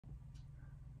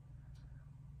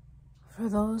For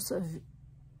those of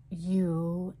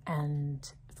you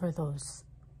and for those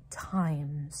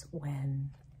times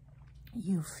when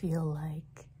you feel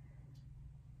like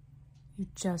you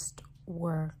just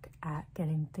work at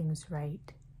getting things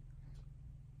right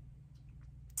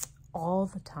all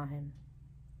the time,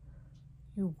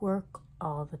 you work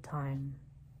all the time,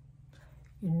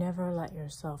 you never let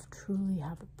yourself truly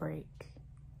have a break,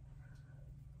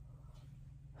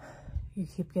 you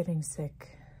keep getting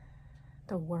sick,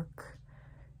 the work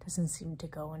doesn't seem to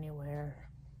go anywhere,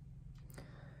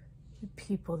 the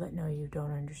people that know you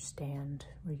don't understand,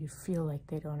 or you feel like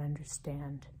they don't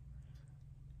understand,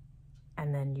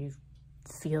 and then you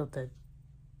feel the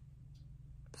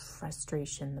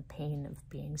frustration, the pain of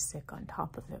being sick on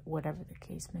top of it, whatever the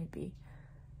case may be.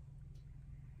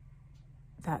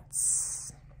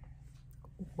 That's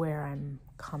where I'm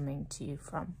coming to you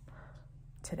from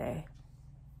today.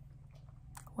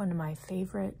 One of my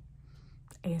favorite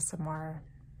ASMR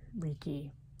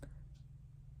reiki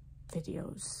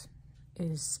videos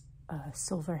is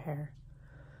Silverhair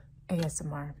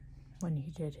ASMR, when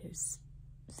he did his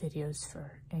videos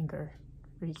for anger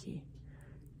reiki,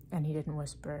 and he didn't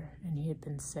whisper, and he had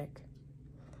been sick,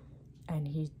 and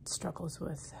he struggles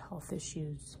with health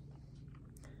issues,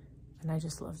 and I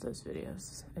just love those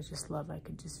videos. I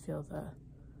could just feel the,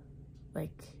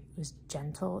 like, it was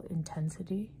gentle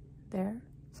intensity there,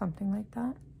 something like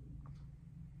that.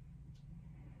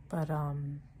 But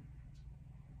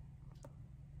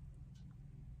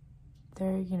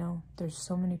there, you know, there's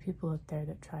so many people out there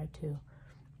that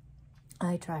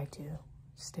I try to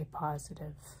stay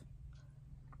positive,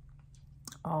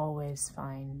 always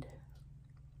find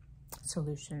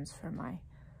solutions for my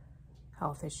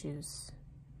health issues,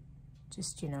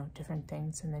 just, you know, different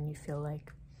things, and then you feel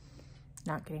like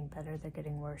not getting better, they're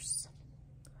getting worse.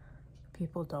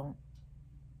 People don't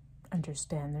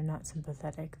understand, they're not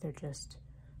sympathetic, they're just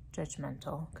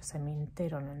judgmental, because I mean, they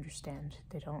don't understand.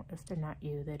 If they're not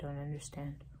you, they don't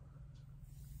understand.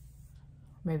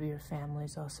 Maybe your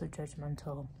family's also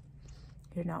judgmental.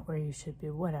 You're not where you should be,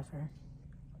 whatever.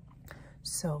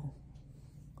 So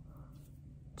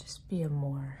just be a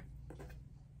more,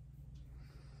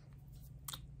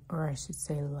 or I should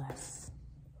say less,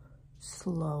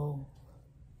 slow,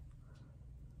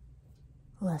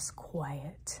 less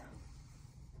quiet,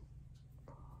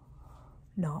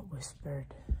 not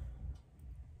whispered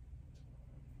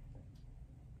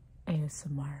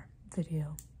ASMR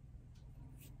video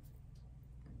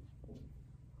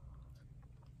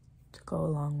to go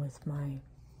along with my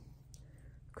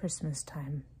Christmas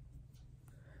time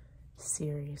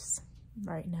series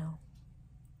right now.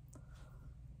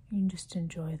 You can just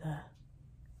enjoy the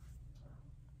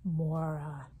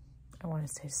more, I want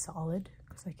to say solid,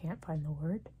 because I can't find the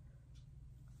word,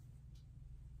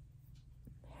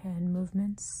 hand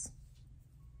movements,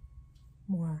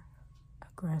 more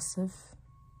aggressive,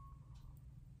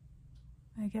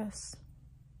 I guess,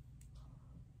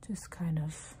 just kind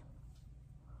of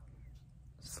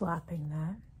slapping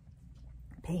that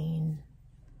pain,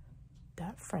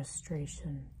 that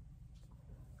frustration,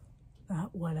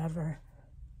 that whatever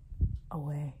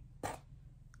away.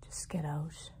 Just get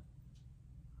out.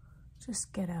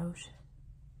 Just get out.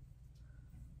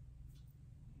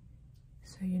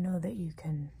 So you know that you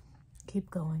can keep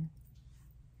going.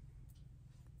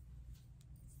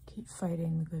 Keep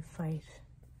fighting the good fight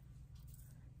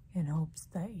in hopes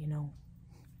that, you know,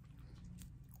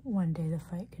 one day the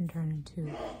fight can turn into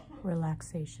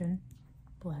relaxation.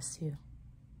 Bless you,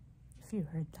 if you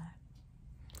heard that.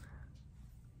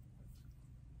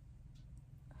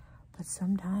 But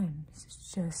sometimes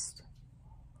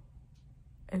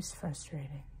it's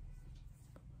frustrating.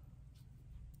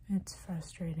 It's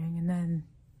frustrating. And then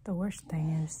the worst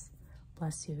thing is,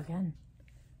 bless you again,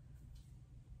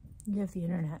 you have the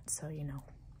internet, so, you know,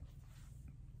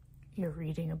 you're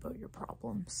reading about your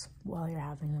problems while you're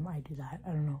having them. I do that.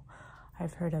 I don't know.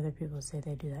 I've heard other people say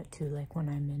they do that too, like when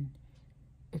I'm in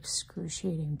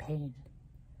excruciating pain.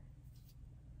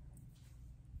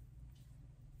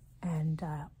 And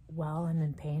while I'm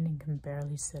in pain and can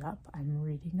barely sit up, I'm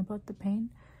reading about the pain,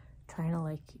 trying to,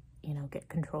 like, you know, get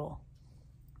control.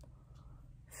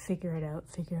 Figure it out,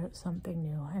 figure out something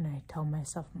new. And I tell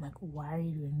myself, I'm like, why are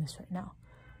you doing this right now?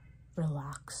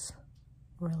 Relax.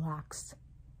 Relax.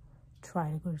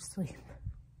 Try to go to sleep.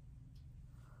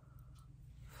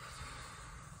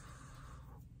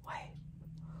 Wipe,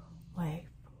 wipe,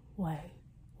 wipe,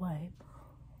 wipe,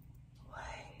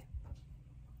 wipe,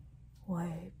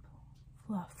 wipe,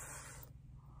 fluff,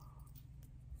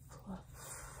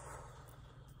 fluff.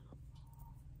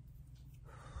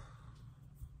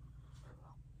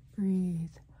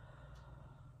 Breathe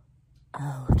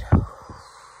out.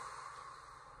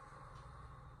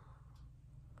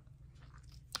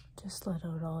 Just let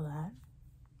out all that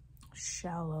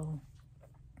shallow,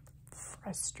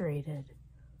 frustrated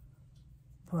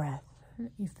breath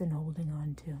that you've been holding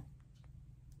on to.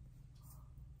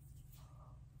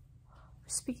 I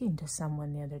was speaking to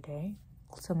someone the other day,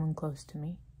 someone close to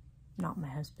me, not my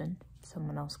husband,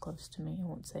 someone else close to me, I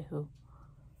won't say who.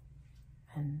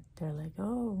 And they're like,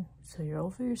 oh, so you're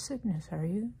over your sickness, are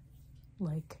you?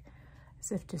 Like,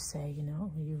 as if to say, you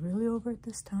know, are you really over it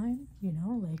this time? You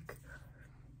know, like,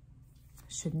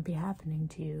 shouldn't be happening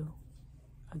to you.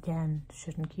 Again,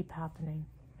 shouldn't keep happening.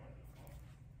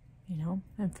 You know,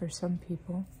 and for some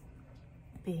people,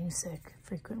 being sick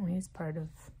frequently is part of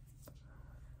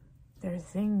their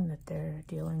thing that they're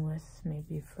dealing with,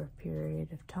 maybe for a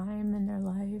period of time in their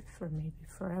life, or maybe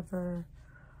forever.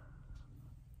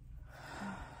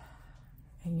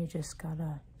 And you just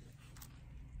gotta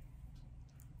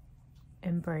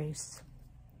embrace,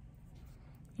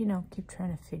 you know, keep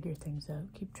trying to figure things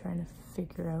out, keep trying to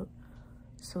figure out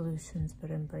solutions, but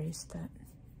embrace that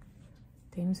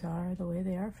things are the way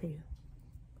they are for you.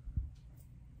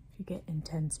 If you get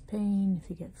intense pain, if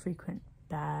you get frequent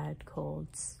bad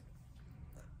colds,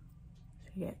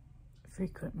 if you get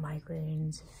frequent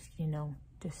migraines, if, you know,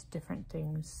 just different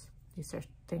things. These are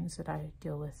things that I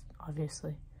deal with,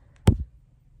 obviously.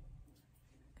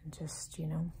 And just, you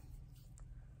know,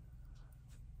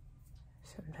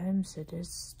 sometimes it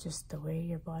is just the way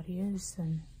your body is,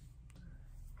 and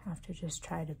have to just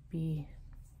try to be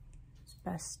as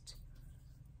best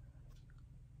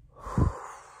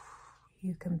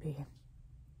you can be.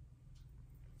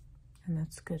 And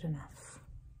that's good enough.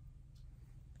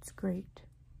 It's great.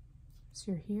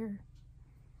 So you're here.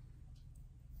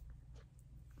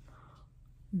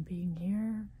 And being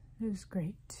here is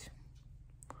great.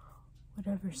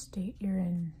 Whatever state you're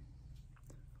in,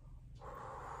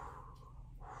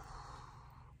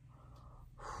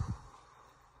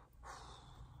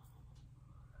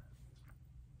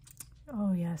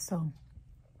 oh yeah, so on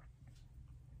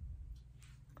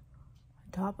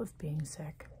top of being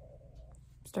sick,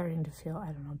 I'm starting to feel,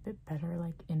 I don't know, a bit better,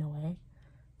 like in a way,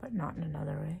 but not in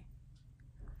another way.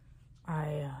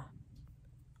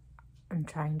 I'm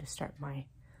trying to start my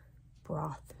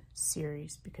broth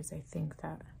series because I think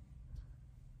that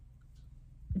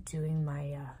doing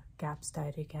my GAPS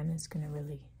diet again is going to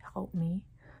really help me.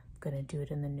 I'm going to do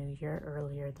it in the new year,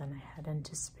 earlier than I had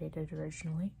anticipated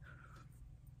originally.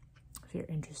 If you're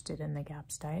interested in the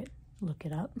GAPS diet, look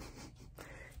it up.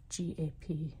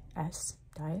 GAPS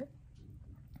diet.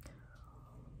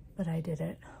 But I did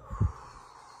it a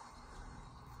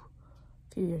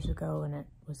few years ago and it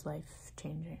was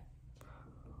life-changing.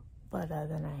 But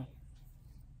then I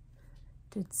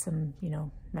did some, you know,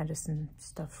 medicine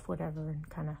stuff, whatever, and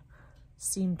kind of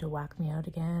seemed to whack me out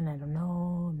again. I don't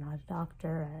know, I'm not a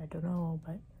doctor, I don't know,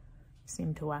 but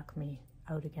seemed to whack me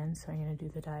out again, so I'm going to do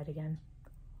the diet again.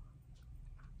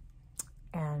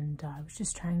 And I was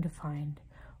just trying to find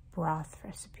broth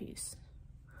recipes,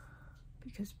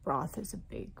 because broth is a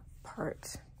big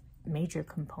part, major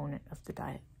component of the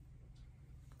diet.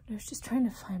 I was just trying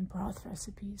to find broth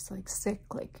recipes, like sick,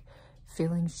 like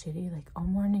feeling shitty, like all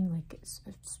morning, like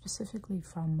specifically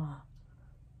from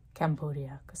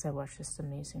Cambodia, because I watched this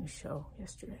amazing show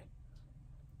yesterday.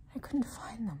 I couldn't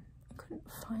find them. I couldn't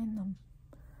find them.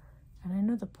 And I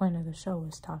know the point of the show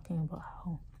was talking about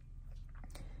how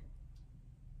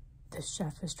the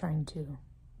chef is trying to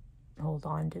hold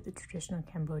on to the traditional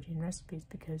Cambodian recipes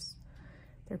because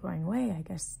they're going away. I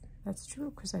guess that's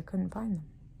true, because I couldn't find them.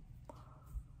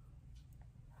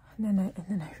 And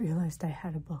then I realized I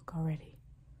had a book already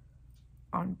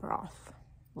on broth,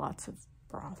 lots of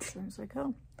broths. And I was like,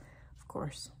 oh, of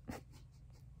course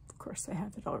I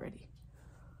have it already.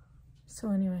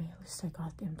 So anyway, at least I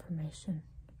got the information.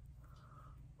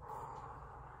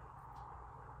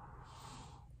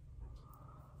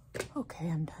 Okay,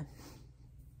 I'm done.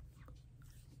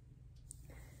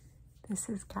 This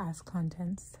is Cast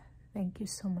Contents. Thank you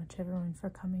so much, everyone, for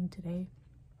coming today.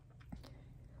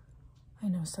 I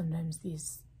know sometimes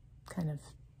these kind of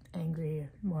angry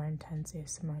or more intense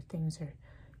ASMR things are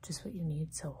just what you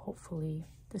need, so hopefully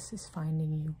this is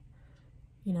finding you,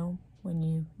 you know, when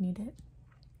you need it.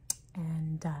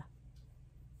 And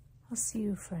I'll see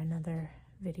you for another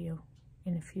video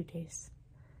in a few days.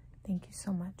 Thank you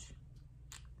so much.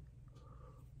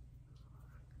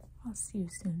 I'll see you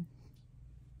soon.